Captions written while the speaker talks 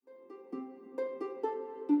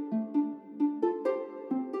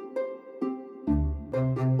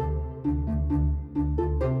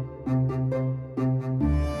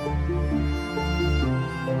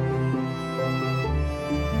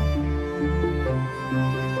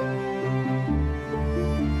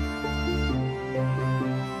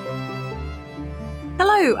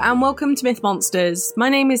Hello and welcome to Myth Monsters. My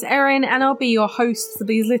name is Erin and I'll be your host for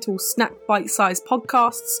these little snack bite-sized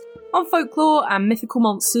podcasts on folklore and mythical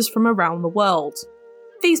monsters from around the world.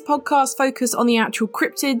 These podcasts focus on the actual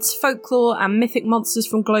cryptids, folklore and mythic monsters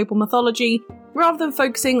from global mythology, rather than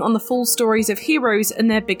focusing on the full stories of heroes and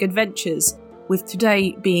their big adventures, with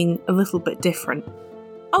today being a little bit different.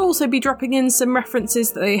 I'll also be dropping in some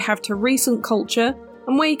references that they have to recent culture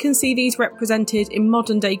and where you can see these represented in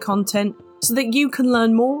modern day content so that you can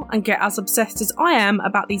learn more and get as obsessed as I am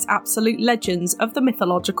about these absolute legends of the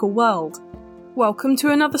mythological world. Welcome to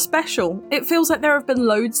another special. It feels like there have been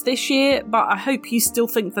loads this year, but I hope you still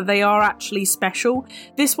think that they are actually special.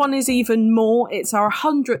 This one is even more. It's our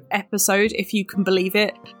 100th episode, if you can believe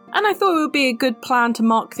it. And I thought it would be a good plan to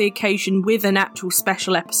mark the occasion with an actual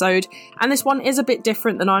special episode, and this one is a bit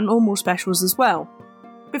different than our normal specials as well.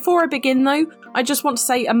 Before I begin though, I just want to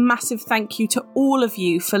say a massive thank you to all of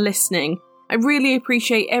you for listening. I really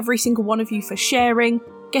appreciate every single one of you for sharing,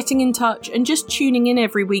 getting in touch and just tuning in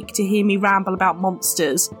every week to hear me ramble about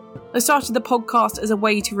monsters. I started the podcast as a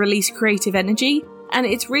way to release creative energy and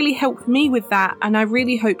it's really helped me with that, and I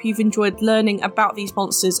really hope you've enjoyed learning about these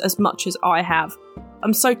monsters as much as I have.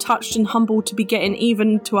 I'm so touched and humbled to be getting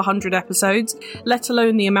even to 100 episodes, let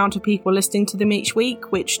alone the amount of people listening to them each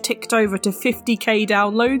week, which ticked over to 50k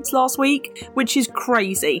downloads last week, which is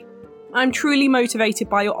crazy. I'm truly motivated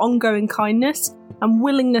by your ongoing kindness and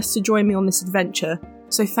willingness to join me on this adventure,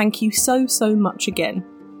 so thank you so much again.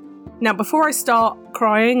 Now before I start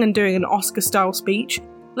crying and doing an Oscar-style speech,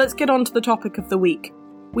 let's get on to the topic of the week.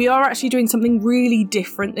 We are actually doing something really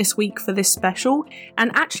different this week for this special,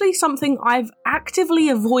 and actually something I've actively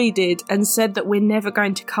avoided and said that we're never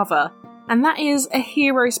going to cover, and that is a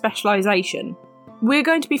hero specialisation. We're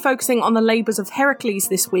going to be focusing on the labours of Heracles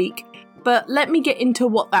this week, but let me get into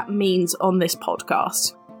what that means on this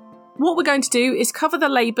podcast. What we're going to do is cover the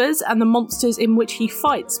labours and the monsters in which he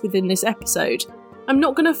fights within this episode. I'm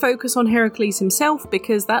not going to focus on Heracles himself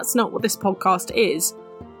because that's not what this podcast is.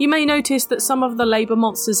 You may notice that some of the labour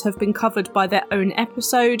monsters have been covered by their own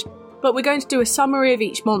episode, but we're going to do a summary of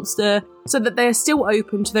each monster so that they are still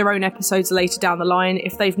open to their own episodes later down the line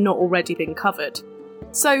if they've not already been covered.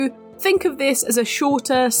 So think of this as a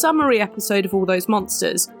shorter summary episode of all those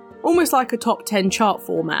monsters, almost like a top 10 chart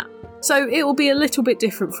format, so it will be a little bit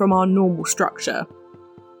different from our normal structure.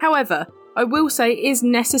 However, I will say it is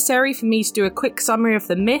necessary for me to do a quick summary of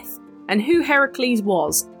the myth and who Heracles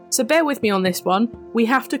was, so bear with me on this one. We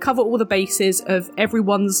have to cover all the bases of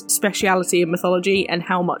everyone's speciality in mythology and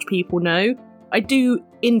how much people know. I do,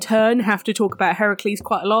 in turn, have to talk about Heracles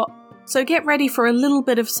quite a lot, so get ready for a little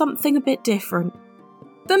bit of something a bit different.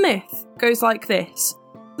 The myth goes like this.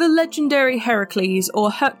 The legendary Heracles, or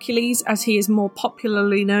Hercules as he is more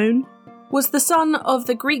popularly known, was the son of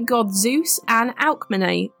the Greek god Zeus and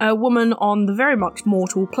Alcmene, a woman on the very much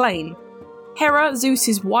mortal plane. Hera,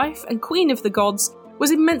 Zeus's wife and queen of the gods, was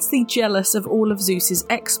immensely jealous of all of Zeus's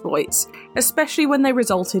exploits, especially when they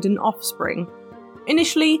resulted in offspring.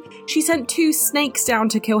 Initially, she sent 2 snakes down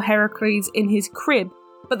to kill Heracles in his crib,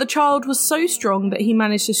 but the child was so strong that he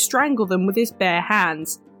managed to strangle them with his bare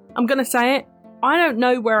hands. I'm gonna say it, I don't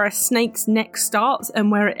know where a snake's neck starts and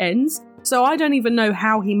where it ends, so I don't even know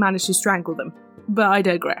how he managed to strangle them. But I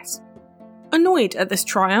digress. Annoyed at this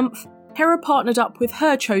triumph, Hera partnered up with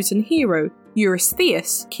her chosen hero,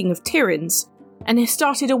 Eurystheus, king of Tiryns, and has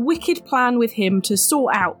started a wicked plan with him to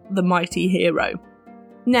sort out the mighty hero.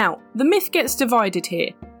 Now, the myth gets divided here.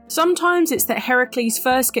 Sometimes it's that Heracles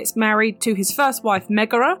first gets married to his first wife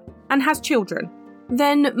Megara and has children,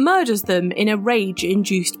 then murders them in a rage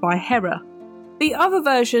induced by Hera. The other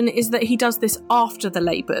version is that he does this after the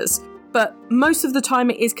labours, but most of the time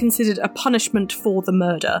it is considered a punishment for the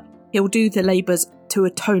murder. He'll do the labours to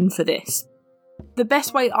atone for this. The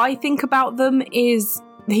best way I think about them is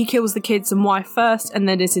he kills the kids and wife first and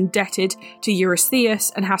then is indebted to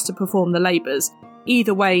Eurystheus and has to perform the labours.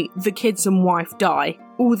 Either way, the kids and wife die,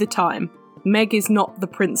 all the time. Meg is not the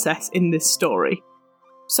princess in this story.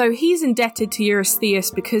 So he's indebted to Eurystheus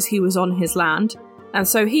because he was on his land, and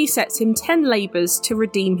so he sets him 10 labours to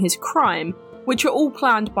redeem his crime, which are all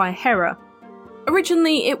planned by Hera.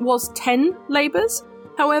 Originally it was 10 labours,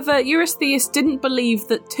 however Eurystheus didn't believe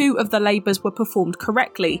that 2 of the labours were performed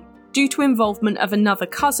correctly, due to involvement of another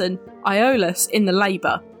cousin, Iolaus, in the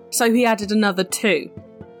labour, so he added another 2.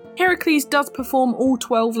 Heracles does perform all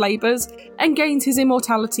 12 labours and gains his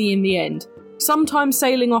immortality in the end, sometimes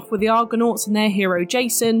sailing off with the Argonauts and their hero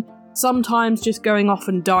Jason, sometimes just going off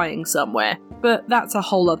and dying somewhere, but that's a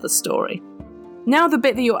whole other story. Now the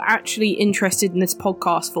bit that you're actually interested in this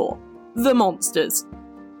podcast for, the monsters.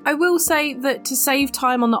 I will say that to save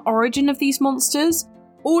time on the origin of these monsters,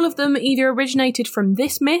 All of them either originated from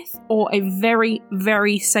this myth or a very,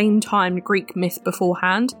 very same-timed Greek myth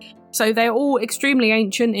beforehand, so they're all extremely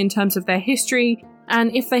ancient in terms of their history,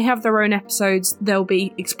 and if they have their own episodes, they'll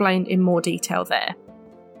be explained in more detail there.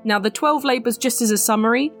 Now, the 12 labours, just as a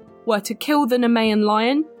summary, were to kill the Nemean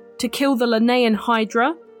lion, to kill the Lenaean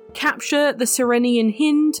hydra, capture the Cyrenian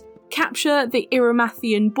hind, capture the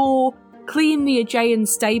Erymathian boar, clean the Aegean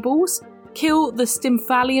stables, kill the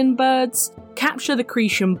Stymphalian birds, capture the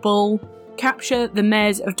Cretan bull, capture the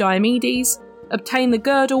mares of Diomedes, obtain the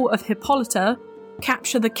girdle of Hippolyta,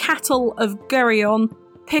 capture the cattle of Geryon,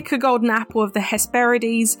 pick a golden apple of the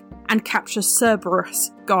Hesperides, and capture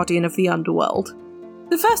Cerberus, guardian of the underworld.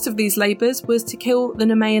 The first of these labours was to kill the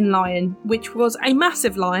Nemean lion, which was a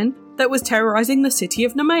massive lion that was terrorising the city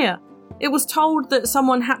of Nemea. It was told that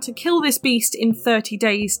someone had to kill this beast in 30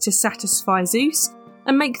 days to satisfy Zeus,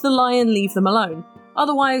 and make the lion leave them alone.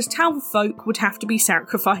 Otherwise, townsfolk would have to be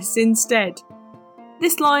sacrificed instead.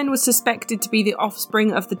 This lion was suspected to be the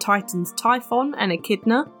offspring of the titans Typhon and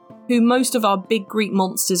Echidna, who most of our big Greek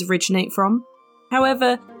monsters originate from.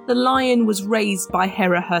 However, the lion was raised by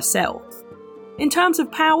Hera herself. In terms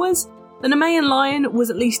of powers, the Nemean lion was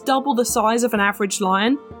at least double the size of an average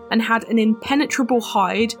lion and had an impenetrable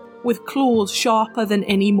hide with claws sharper than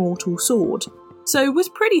any mortal sword, so was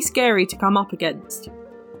pretty scary to come up against.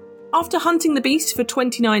 After hunting the beast for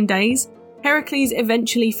 29 days, Heracles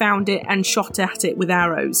eventually found it and shot at it with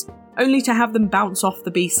arrows, only to have them bounce off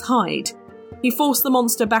the beast's hide. He forced the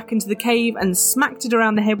monster back into the cave and smacked it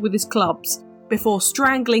around the head with his clubs, before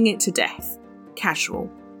strangling it to death. Casual.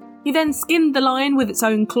 He then skinned the lion with its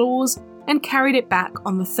own claws and carried it back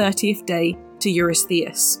on the 30th day to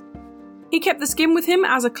Eurystheus. He kept the skin with him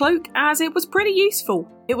as a cloak, as it was pretty useful.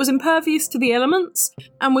 It was impervious to the elements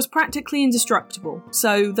and was practically indestructible,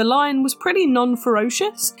 so the lion was pretty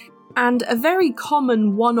non-ferocious and a very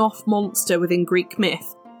common one-off monster within Greek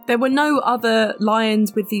myth. There were no other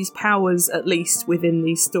lions with these powers, at least within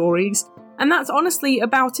these stories, and that's honestly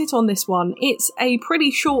about it on this one. It's a pretty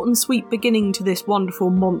short and sweet beginning to this wonderful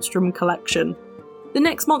monstrum collection. The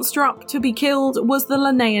next monster up to be killed was the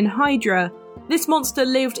Lenaean hydra. This monster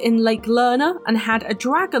lived in Lake Lerna and had a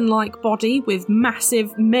dragon-like body with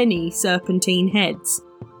massive, many serpentine heads.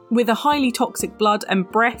 With a highly toxic blood and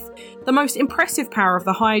breath, the most impressive power of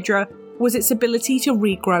the hydra was its ability to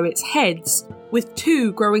regrow its heads, with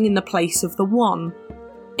 2 growing in the place of the 1.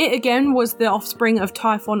 It again was the offspring of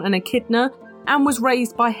Typhon and Echidna, and was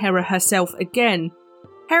raised by Hera herself again.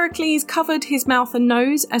 Heracles covered his mouth and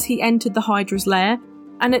nose as he entered the hydra's lair,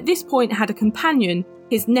 and at this point had a companion,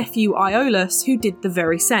 his nephew Iolaus, who did the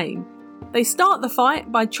very same. They start the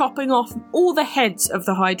fight by chopping off all the heads of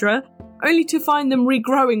the hydra, only to find them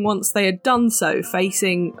regrowing once they had done so,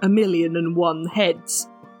 facing 1,000,001 heads.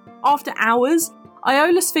 After hours,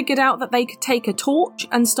 Iolaus figured out that they could take a torch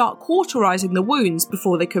and start cauterizing the wounds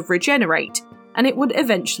before they could regenerate, and it would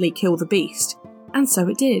eventually kill the beast. And so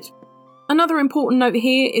it did. Another important note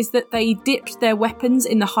here is that they dipped their weapons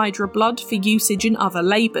in the hydra blood for usage in other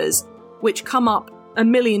labours, which come up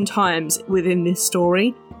 1,000,000 times within this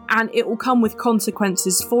story, and it will come with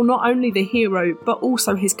consequences for not only the hero, but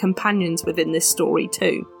also his companions within this story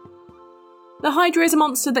too. The hydra is a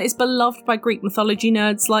monster that is beloved by Greek mythology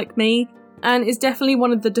nerds like me, and is definitely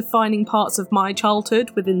one of the defining parts of my childhood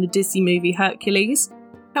within the Disney movie Hercules.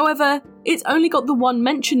 However, it's only got the one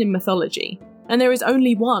mention in mythology, and there is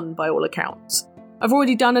only one by all accounts. I've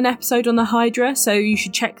already done an episode on the Hydra, so you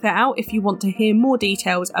should check that out if you want to hear more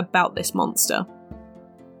details about this monster.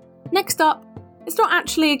 Next up, it's not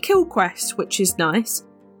actually a kill quest, which is nice.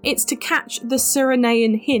 It's to catch the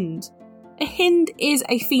Cyrenian hind. A hind is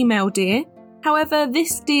a female deer, however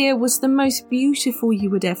this deer was the most beautiful you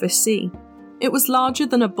would ever see. It was larger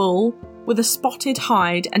than a bull, with a spotted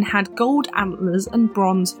hide and had gold antlers and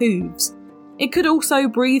bronze hooves. It could also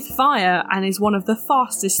breathe fire and is one of the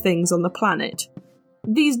fastest things on the planet.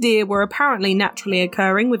 These deer were apparently naturally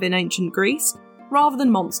occurring within ancient Greece, rather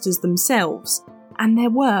than monsters themselves, and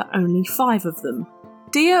there were only 5 of them.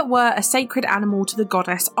 Deer were a sacred animal to the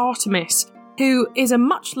goddess Artemis, who is a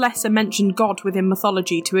much lesser mentioned god within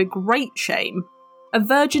mythology to a great shame. A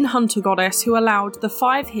virgin hunter goddess who allowed the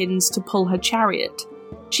 5 hinds to pull her chariot.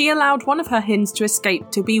 She allowed one of her hinds to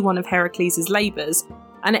escape to be one of Heracles' labours,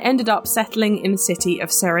 and it ended up settling in the city of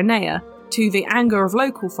Cyrenea, to the anger of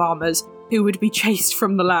local farmers who would be chased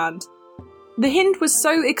from the land. The hind was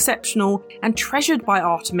so exceptional and treasured by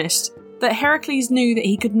Artemis that Heracles knew that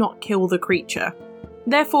he could not kill the creature.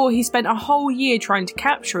 Therefore, he spent a whole year trying to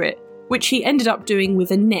capture it, which he ended up doing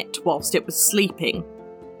with a net whilst it was sleeping.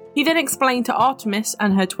 He then explained to Artemis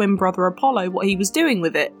and her twin brother Apollo what he was doing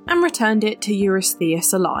with it, and returned it to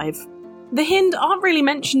Eurystheus alive. The Hind aren't really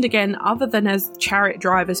mentioned again other than as chariot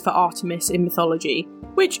drivers for Artemis in mythology,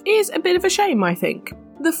 which is a bit of a shame, I think.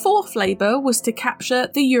 The fourth labour was to capture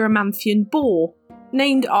the Eurymanthian boar,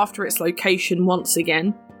 named after its location once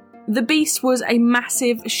again. The beast was a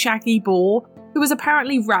massive, shaggy boar who was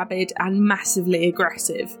apparently rabid and massively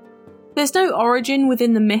aggressive. There's no origin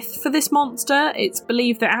within the myth for this monster. It's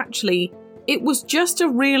believed that actually it was just a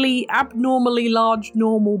really abnormally large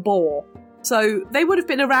normal boar. So they would have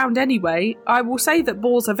been around anyway. I will say that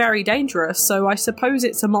boars are very dangerous, so I suppose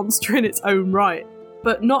it's a monster in its own right,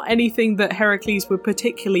 but not anything that Heracles would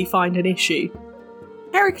particularly find an issue.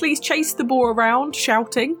 Heracles chased the boar around,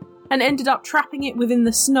 shouting, and ended up trapping it within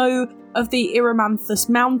the snow of the Erymanthus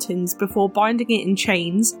mountains before binding it in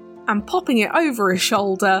chains and popping it over his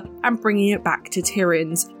shoulder and bringing it back to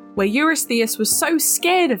Tiryns, where Eurystheus was so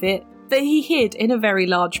scared of it that he hid in a very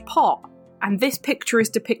large pot. And this picture is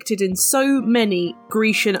depicted in so many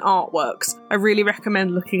Grecian artworks. I really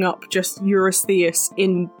recommend looking up just Eurystheus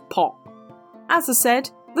in pot. As I said,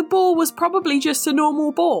 the boar was probably just a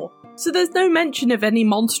normal boar, so there's no mention of any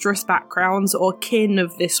monstrous backgrounds or kin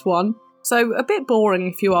of this one, so a bit boring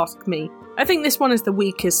if you ask me. I think this one is the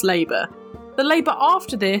weakest labour. The labour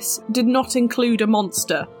after this did not include a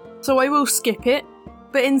monster, so I will skip it,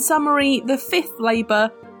 but in summary, the fifth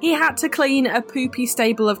labour, he had to clean a poopy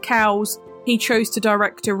stable of cows. He chose to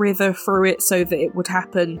direct a river through it so that it would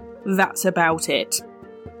happen. That's about it.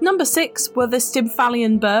 Number 6 were the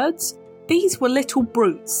Stymphalian birds. These were little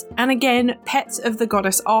brutes, and again, pets of the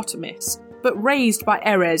goddess Artemis, but raised by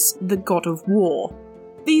Ares, the god of war.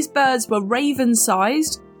 These birds were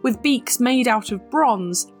raven-sized, with beaks made out of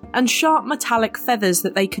bronze, and sharp metallic feathers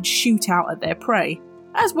that they could shoot out at their prey,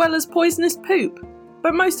 as well as poisonous poop.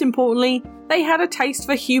 But most importantly, they had a taste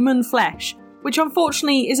for human flesh, which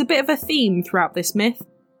unfortunately is a bit of a theme throughout this myth.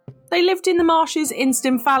 They lived in the marshes in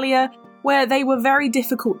Stymphalia, where they were very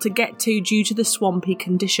difficult to get to due to the swampy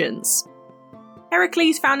conditions.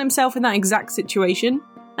 Heracles found himself in that exact situation,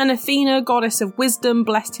 and Athena, goddess of wisdom,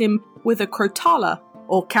 blessed him with a crotala,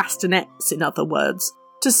 or castanets in other words,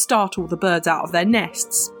 to startle the birds out of their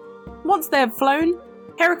nests. Once they had flown,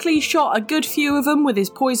 Heracles shot a good few of them with his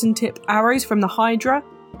poison-tipped arrows from the Hydra,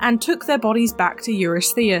 and took their bodies back to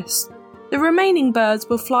Eurystheus. The remaining birds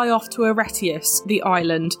would fly off to Aretius, the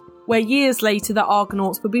island, where years later the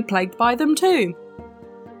Argonauts would be plagued by them too.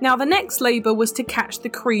 Now the next labour was to catch the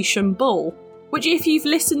Cretan bull, which if you've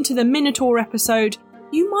listened to the Minotaur episode,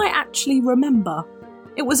 you might actually remember.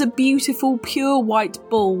 It was a beautiful, pure white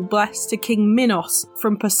bull blessed to King Minos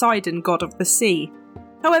from Poseidon, god of the sea.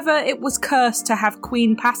 However, it was cursed to have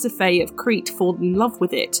Queen Pasiphae of Crete fall in love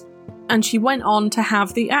with it, and she went on to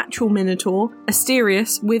have the actual Minotaur,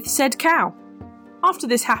 Asterius, with said cow. After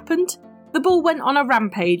this happened, the bull went on a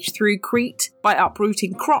rampage through Crete by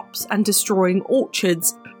uprooting crops and destroying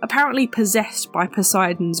orchards, apparently possessed by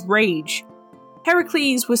Poseidon's rage.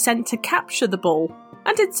 Heracles was sent to capture the bull,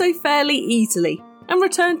 and did so fairly easily, and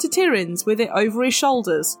returned to Tiryns with it over his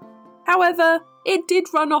shoulders. However, it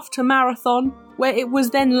did run off to Marathon, where it was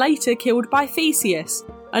then later killed by Theseus,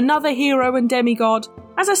 another hero and demigod,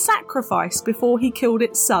 as a sacrifice before he killed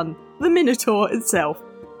its son, the Minotaur itself.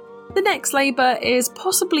 The next labour is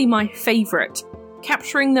possibly my favourite,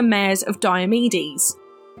 capturing the mares of Diomedes.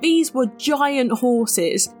 These were giant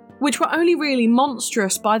horses, which were only really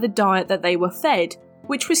monstrous by the diet that they were fed,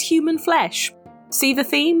 which was human flesh. See the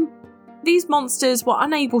theme? These monsters were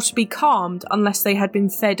unable to be calmed unless they had been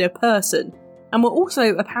fed a person, and were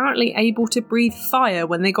also apparently able to breathe fire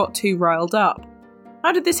when they got too riled up.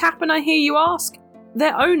 How did this happen, I hear you ask?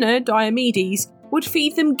 Their owner, Diomedes, would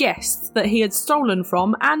feed them guests that he had stolen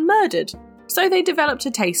from and murdered, so they developed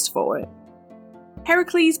a taste for it.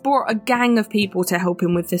 Heracles brought a gang of people to help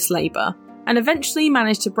him with this labour, and eventually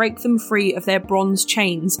managed to break them free of their bronze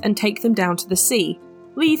chains and take them down to the sea,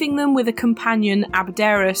 leaving them with a companion,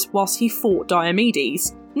 Abderus, whilst he fought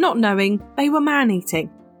Diomedes, not knowing they were man-eating.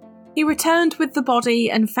 He returned with the body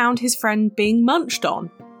and found his friend being munched on,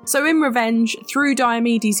 so in revenge threw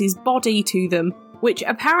Diomedes' body to them, which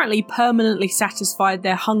apparently permanently satisfied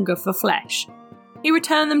their hunger for flesh. He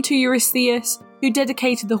returned them to Eurystheus, who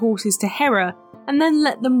dedicated the horses to Hera, and then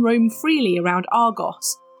let them roam freely around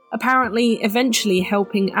Argos, apparently eventually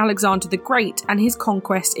helping Alexander the Great and his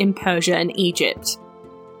conquest in Persia and Egypt.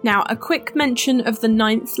 Now, a quick mention of the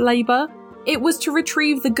ninth labour. It was to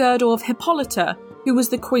retrieve the girdle of Hippolyta, who was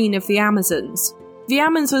the queen of the Amazons. The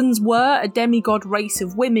Amazons were a demigod race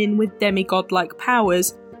of women with demigod-like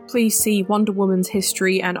powers. Please see Wonder Woman's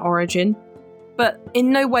history and origin. but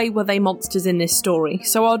in no way were they monsters in this story,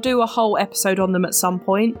 so I'll do a whole episode on them at some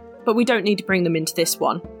point, but we don't need to bring them into this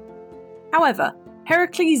one. However,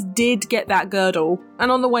 Heracles did get that girdle,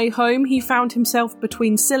 and on the way home he found himself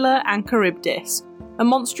between Scylla and Charybdis, a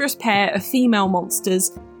monstrous pair of female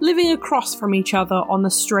monsters living across from each other on the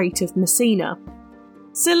Strait of Messina.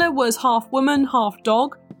 Scylla was half woman, half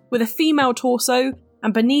dog, with a female torso,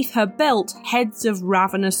 and beneath her belt heads of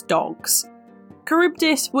ravenous dogs.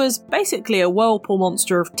 Charybdis was basically a whirlpool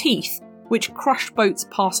monster of teeth, which crushed boats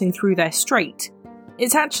passing through their strait.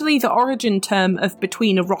 It's actually the origin term of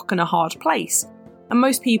between a rock and a hard place, and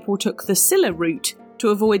most people took the Scylla route to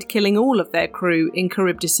avoid killing all of their crew in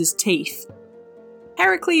Charybdis's teeth.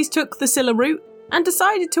 Heracles took the Scylla route and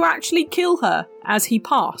decided to actually kill her as he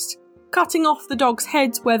passed, cutting off the dogs'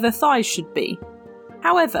 heads where their thighs should be.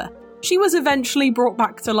 However, she was eventually brought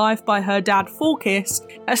back to life by her dad Phorcys,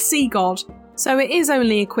 a sea god, so it is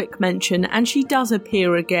only a quick mention and she does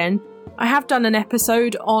appear again. I have done an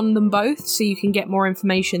episode on them both, so you can get more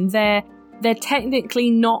information there. They're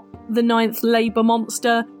technically not the 9th Labour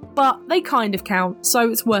monster, but they kind of count,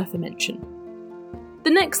 so it's worth a mention.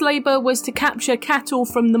 The next labour was to capture cattle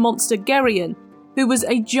from the monster Geryon, who was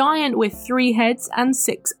a giant with 3 heads and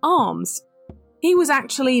 6 arms. He was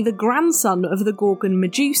actually the grandson of the Gorgon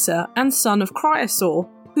Medusa and son of Chrysaor,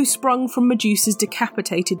 who sprung from Medusa's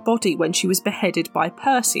decapitated body when she was beheaded by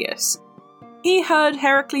Perseus. He heard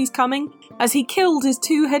Heracles coming as he killed his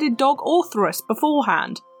 2-headed dog Orthrus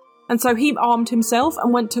beforehand, and so he armed himself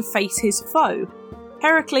and went to face his foe.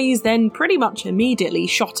 Heracles then pretty much immediately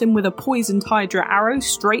shot him with a poisoned Hydra arrow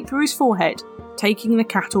straight through his forehead, taking the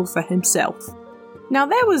cattle for himself. Now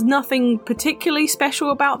there was nothing particularly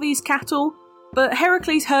special about these cattle, but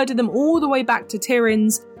Heracles herded them all the way back to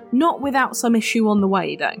Tiryns, not without some issue on the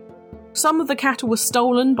way though. Some of the cattle were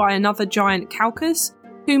stolen by another giant Calchas,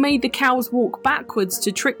 who made the cows walk backwards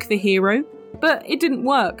to trick the hero, but it didn't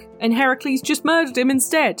work, and Heracles just murdered him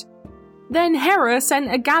instead. Then Hera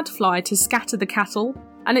sent a gadfly to scatter the cattle,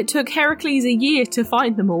 and it took Heracles a year to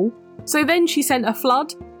find them all, so then she sent a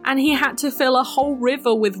flood, and he had to fill a whole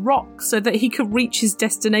river with rocks so that he could reach his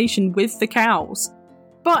destination with the cows.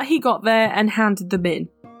 But he got there and handed them in.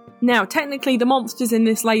 Now, technically the monsters in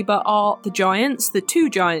this labour are the giants, the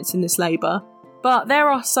 2 giants in this labour, but there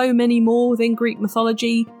are so many more within Greek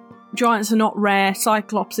mythology. Giants are not rare,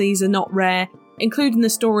 cyclopses are not rare, including the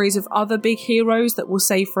stories of other big heroes that we'll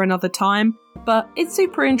save for another time, but it's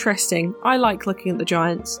super interesting. I like looking at the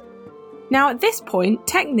giants. Now at this point,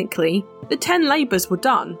 technically, the 10 labours were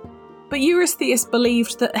done, but Eurystheus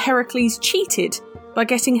believed that Heracles cheated by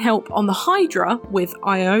getting help on the Hydra with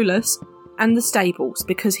Iolaus and the stables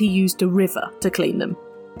because he used a river to clean them.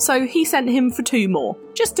 So he sent him for 2 more,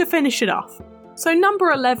 just to finish it off. So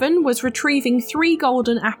number 11 was retrieving 3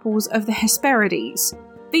 golden apples of the Hesperides.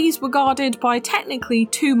 These were guarded by technically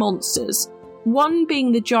 2 monsters, one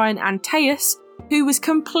being the giant Antaeus, who was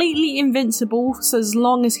completely invincible so as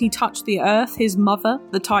long as he touched the earth, his mother,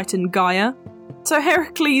 the Titan Gaia. So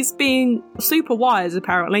Heracles, being super wise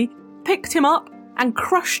apparently, picked him up and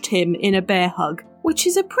crushed him in a bear hug, which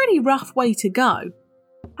is a pretty rough way to go.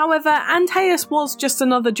 However, Antaeus was just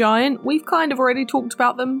another giant. We've kind of already talked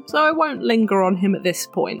about them, so I won't linger on him at this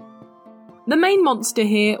point. The main monster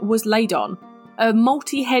here was Ladon, a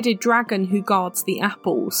multi-headed dragon who guards the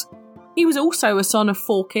apples. He was also a son of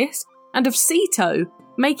Phorcys and of Ceto,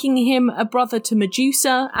 making him a brother to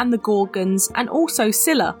Medusa and the Gorgons and also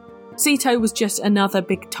Scylla. Ceto was just another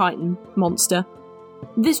big titan monster.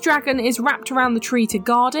 This dragon is wrapped around the tree to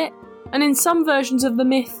guard it, and in some versions of the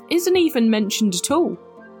myth isn't even mentioned at all.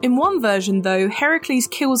 In one version though, Heracles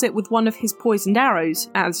kills it with one of his poisoned arrows,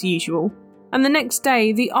 as usual, and the next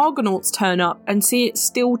day the Argonauts turn up and see its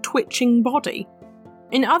still twitching body.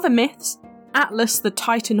 In other myths, Atlas, the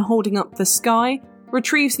titan holding up the sky,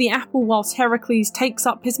 retrieves the apple whilst Heracles takes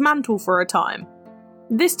up his mantle for a time.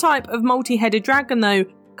 This type of multi-headed dragon though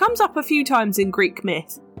comes up a few times in Greek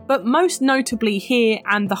myth, but most notably here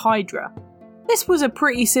and the Hydra. This was a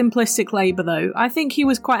pretty simplistic labour though. I think he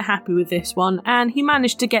was quite happy with this one, and he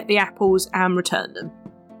managed to get the apples and return them.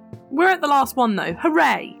 We're at the last one though,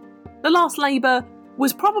 hooray! The last labour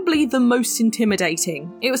was probably the most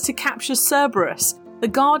intimidating. It was to capture Cerberus, the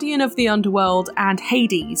guardian of the underworld and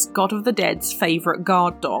Hades, god of the dead's favourite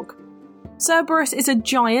guard dog. Cerberus is a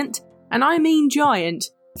giant, and I mean giant,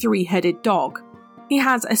 3-headed dog. He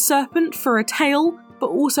has a serpent for a tail, but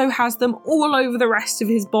also has them all over the rest of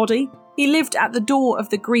his body. He lived at the door of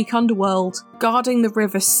the Greek underworld, guarding the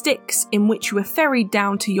river Styx, in which you were ferried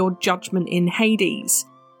down to your judgment in Hades.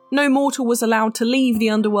 No mortal was allowed to leave the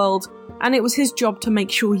underworld, and it was his job to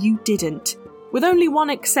make sure you didn't. with only one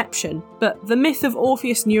exception, but the myth of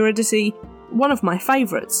Orpheus and Eurydice, one of my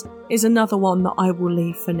favourites, is another one that I will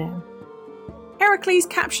leave for now. Heracles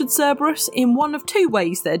captured Cerberus in one of two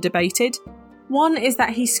ways that are debated. One is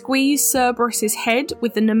that he squeezed Cerberus's head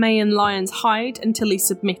with the Nemean lion's hide until he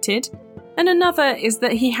submitted, and another is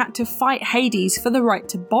that he had to fight Hades for the right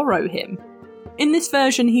to borrow him. In this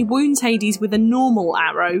version, he wounds Hades with a normal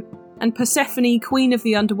arrow, and Persephone, queen of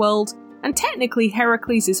the underworld, and technically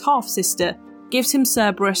Heracles' half-sister, gives him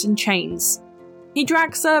Cerberus in chains. He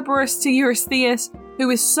drags Cerberus to Eurystheus, who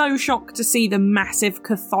is so shocked to see the massive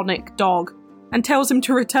chthonic dog, and tells him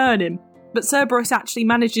to return him, but Cerberus actually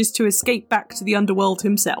manages to escape back to the underworld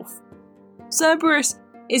himself. Cerberus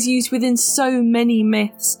is used within so many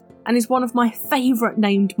myths, and is one of my favourite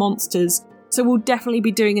named monsters, so we'll definitely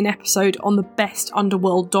be doing an episode on the best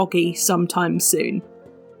underworld doggy sometime soon.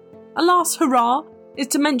 A last hurrah is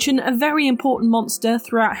to mention a very important monster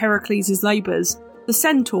throughout Heracles' labours, the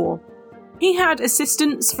centaur. He had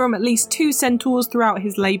assistance from at least 2 centaurs throughout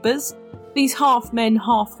his labours. These half-men,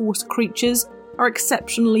 half-horse creatures are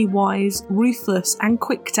exceptionally wise, ruthless, and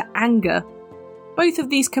quick to anger. Both of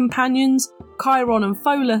these companions, Chiron and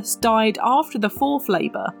Pholus, died after the 4th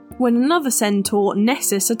labour, when another centaur,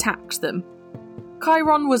 Nessus, attacked them.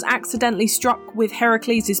 Chiron was accidentally struck with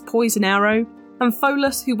Heracles' poison arrow, and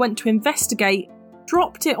Pholus, who went to investigate,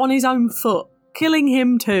 dropped it on his own foot, killing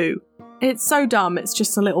him too. It's so dumb, it's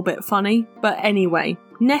just a little bit funny. But anyway,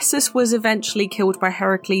 Nessus was eventually killed by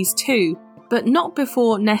Heracles too, but not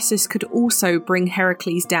before Nessus could also bring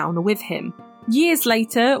Heracles down with him. Years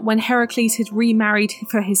later, when Heracles had remarried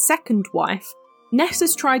for his second wife,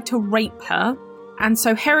 Nessus tried to rape her, and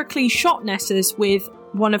so Heracles shot Nessus with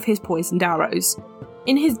one of his poisoned arrows.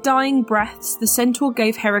 In his dying breaths, the centaur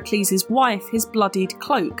gave Heracles' wife his bloodied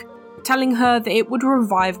cloak, telling her that it would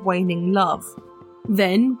revive waning love.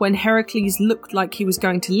 Then, when Heracles looked like he was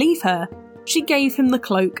going to leave her, she gave him the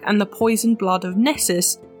cloak, and the poisoned blood of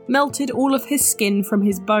Nessus melted all of his skin from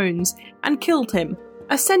his bones and killed him,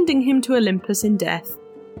 ascending him to Olympus in death.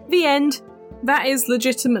 The end. That is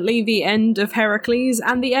legitimately the end of Heracles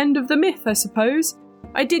and the end of the myth, I suppose.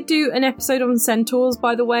 I did do an episode on centaurs,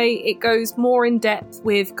 by the way. It goes more in depth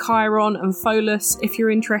with Chiron and Pholus if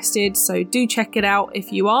you're interested, so do check it out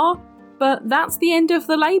if you are. But that's the end of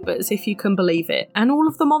the labours, if you can believe it, and all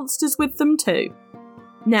of the monsters with them too.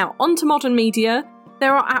 Now, on to modern media.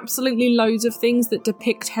 There are absolutely loads of things that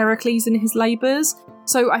depict Heracles in his labours,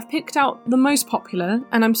 so I've picked out the most popular,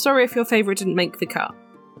 and I'm sorry if your favourite didn't make the cut.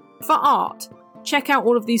 For art, check out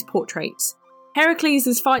all of these portraits.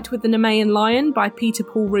 Heracles' fight with the Nemean lion by Peter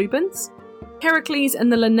Paul Rubens, Heracles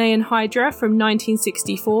and the Linnaean Hydra from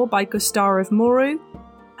 1964 by Gustav Moreau,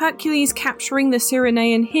 Hercules capturing the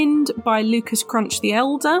Cyrenaean Hind by Lucas Crunch the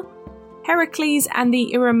Elder, Heracles and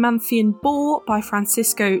the Erymanthian Boar by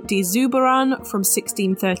Francisco de Zuberan from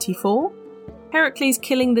 1634, Heracles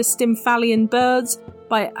killing the Stymphalian birds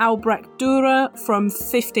by Albrecht Dürer from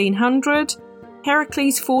 1500,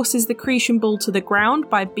 Heracles forces the Cretan bull to the ground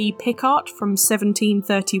by B. Picard from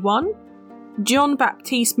 1731, John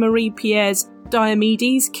Baptiste Marie Pierre's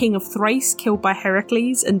Diomedes, king of Thrace, killed by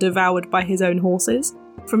Heracles and devoured by his own horses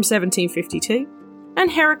from 1752,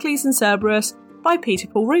 and Heracles and Cerberus by Peter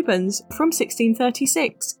Paul Rubens from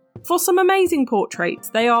 1636. For some amazing portraits,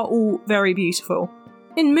 they are all very beautiful.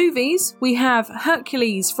 In movies, we have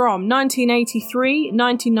Hercules from 1983,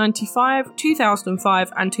 1995,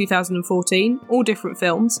 2005 and 2014, all different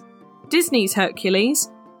films. Disney's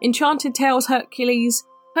Hercules, Enchanted Tales Hercules,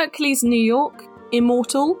 Hercules New York,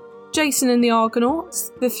 Immortal, Jason and the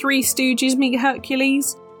Argonauts, The Three Stooges meet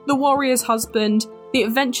Hercules, The Warrior's Husband, The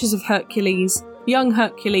Adventures of Hercules, Young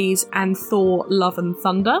Hercules and Thor Love and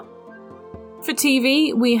Thunder. For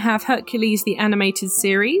TV, we have Hercules the Animated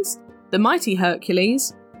Series, The Mighty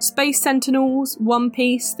Hercules, Space Sentinels, One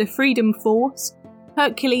Piece, The Freedom Force,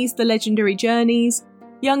 Hercules The Legendary Journeys,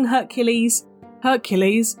 Young Hercules,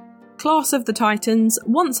 Hercules, Class of the Titans,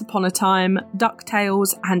 Once Upon a Time,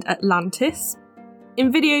 DuckTales and Atlantis.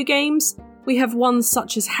 In video games, we have ones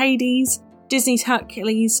such as Hades, Disney's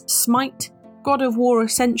Hercules, Smite, God of War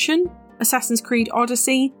Ascension, Assassin's Creed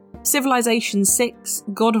Odyssey, Civilization 6,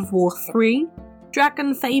 God of War 3,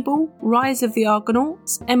 Dragon Fable, Rise of the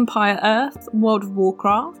Argonauts, Empire Earth, World of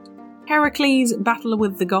Warcraft, Heracles Battle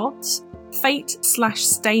with the Gods,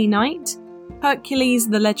 Fate/Stay Night, Hercules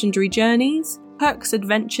The Legendary Journeys, Herc's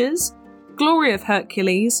Adventures, Glory of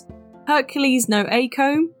Hercules, Hercules No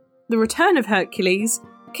Echo, The Return of Hercules,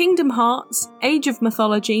 Kingdom Hearts, Age of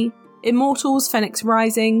Mythology, Immortals Phoenix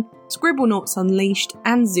Rising, Scribblenauts Unleashed,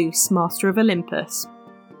 and Zeus Master of Olympus.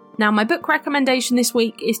 Now, my book recommendation this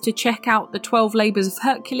week is to check out The 12 Labours of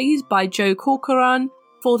Hercules by Joe Corcoran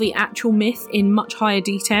for the actual myth in much higher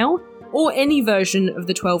detail, or any version of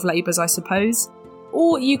the 12 Labours, I suppose.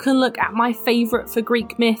 Or you can look at my favourite for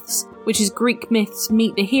Greek myths, which is Greek Myths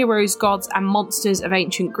Meet the Heroes, Gods and Monsters of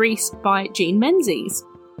Ancient Greece by Jean Menzies.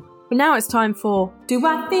 But now it's time for Do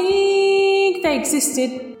I Think They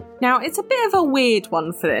Existed? Now, it's a bit of a weird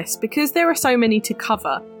one for this because there are so many to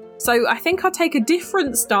cover. So I think I'll take a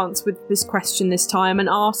different stance with this question this time and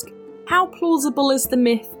ask, how plausible is the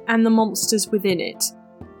myth and the monsters within it?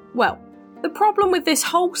 Well, the problem with this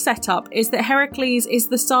whole setup is that Heracles is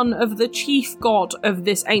the son of the chief god of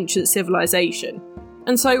this ancient civilization,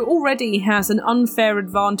 and so already has an unfair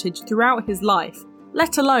advantage throughout his life,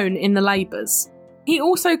 let alone in the labours. He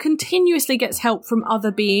also continuously gets help from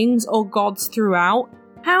other beings or gods throughout.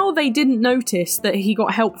 How they didn't notice that he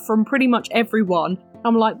got help from pretty much everyone,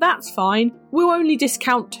 I'm like, that's fine, we'll only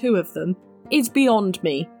discount 2 of them, is beyond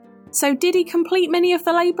me. So did he complete many of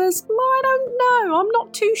the labours? I don't know, I'm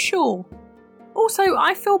not too sure. Also,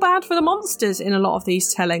 I feel bad for the monsters in a lot of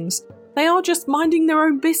these tellings. They are just minding their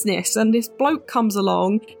own business and this bloke comes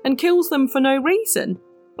along and kills them for no reason.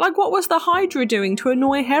 Like, what was the Hydra doing to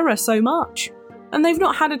annoy Hera so much? And they've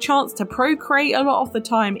not had a chance to procreate a lot of the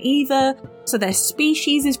time either, so their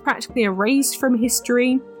species is practically erased from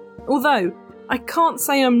history. Although, I can't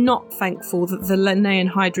say I'm not thankful that the Linnaean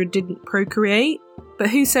Hydra didn't procreate, but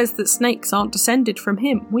who says that snakes aren't descended from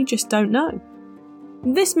him? We just don't know.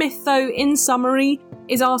 This myth, though, in summary,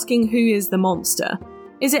 is asking who is the monster.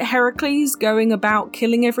 Is it Heracles going about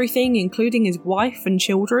killing everything, including his wife and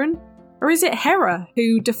children? Or is it Hera,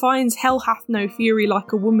 who defines hell hath no fury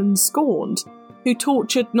like a woman scorned, who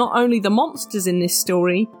tortured not only the monsters in this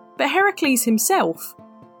story, but Heracles himself,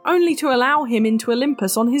 only to allow him into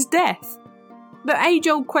Olympus on his death? The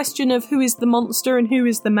age-old question of who is the monster and who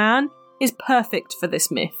is the man is perfect for this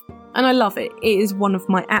myth, and I love it. It is one of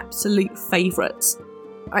my absolute favourites.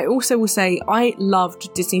 I also will say I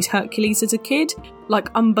loved Disney's Hercules as a kid, like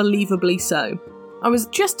unbelievably so. I was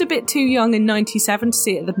just a bit too young in '97 to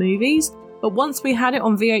see it at the movies, but once we had it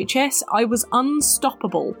on VHS, I was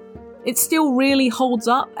unstoppable. It still really holds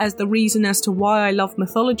up as the reason as to why I love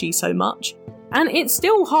mythology so much, and it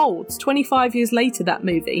still holds 25 years later, that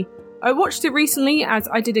movie. I watched it recently as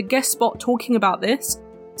I did a guest spot talking about this,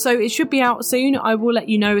 so it should be out soon. I will let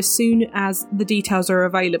you know as soon as the details are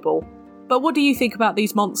available. But what do you think about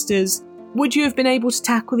these monsters? Would you have been able to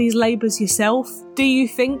tackle these labours yourself? Do you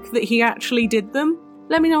think that he actually did them?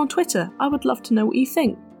 Let me know on Twitter. I would love to know what you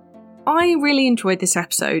think. I really enjoyed this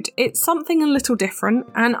episode. It's something a little different,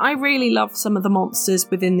 and I really love some of the monsters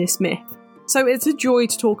within this myth. So it's a joy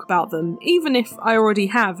to talk about them, even if I already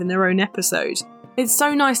have in their own episode. It's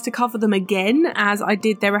so nice to cover them again, as I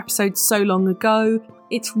did their episodes so long ago.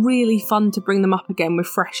 It's really fun to bring them up again with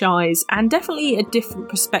fresh eyes, and definitely a different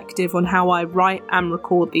perspective on how I write and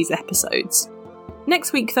record these episodes.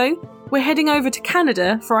 Next week though, we're heading over to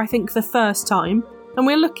Canada for I think the first time, and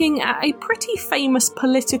we're looking at a pretty famous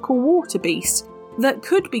political water beast that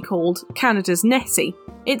could be called Canada's Nessie.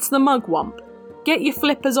 It's the mugwump. Get your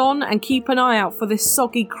flippers on and keep an eye out for this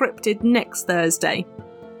soggy cryptid next Thursday.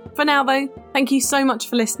 For now though, thank you so much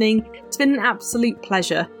for listening. It's been an absolute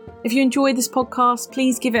pleasure. If you enjoyed this podcast,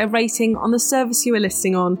 please give it a rating on the service you are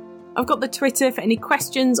listening on. I've got the Twitter for any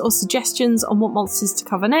questions or suggestions on what monsters to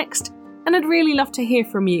cover next, and I'd really love to hear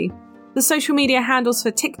from you. The social media handles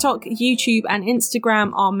for TikTok, YouTube and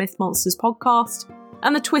Instagram are Myth Monsters Podcast,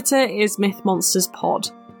 and the Twitter is Myth Monsters Pod.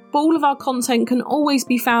 But all of our content can always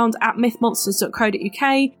be found at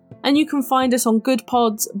mythmonsters.co.uk, and you can find us on Good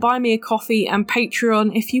Pods, Buy Me a Coffee and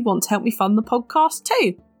Patreon if you want to help me fund the podcast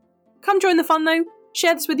too. Come join the fun though,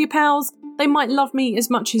 share this with your pals, they might love me as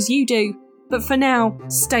much as you do. But for now,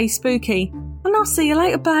 stay spooky, and I'll see you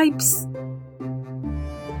later babes.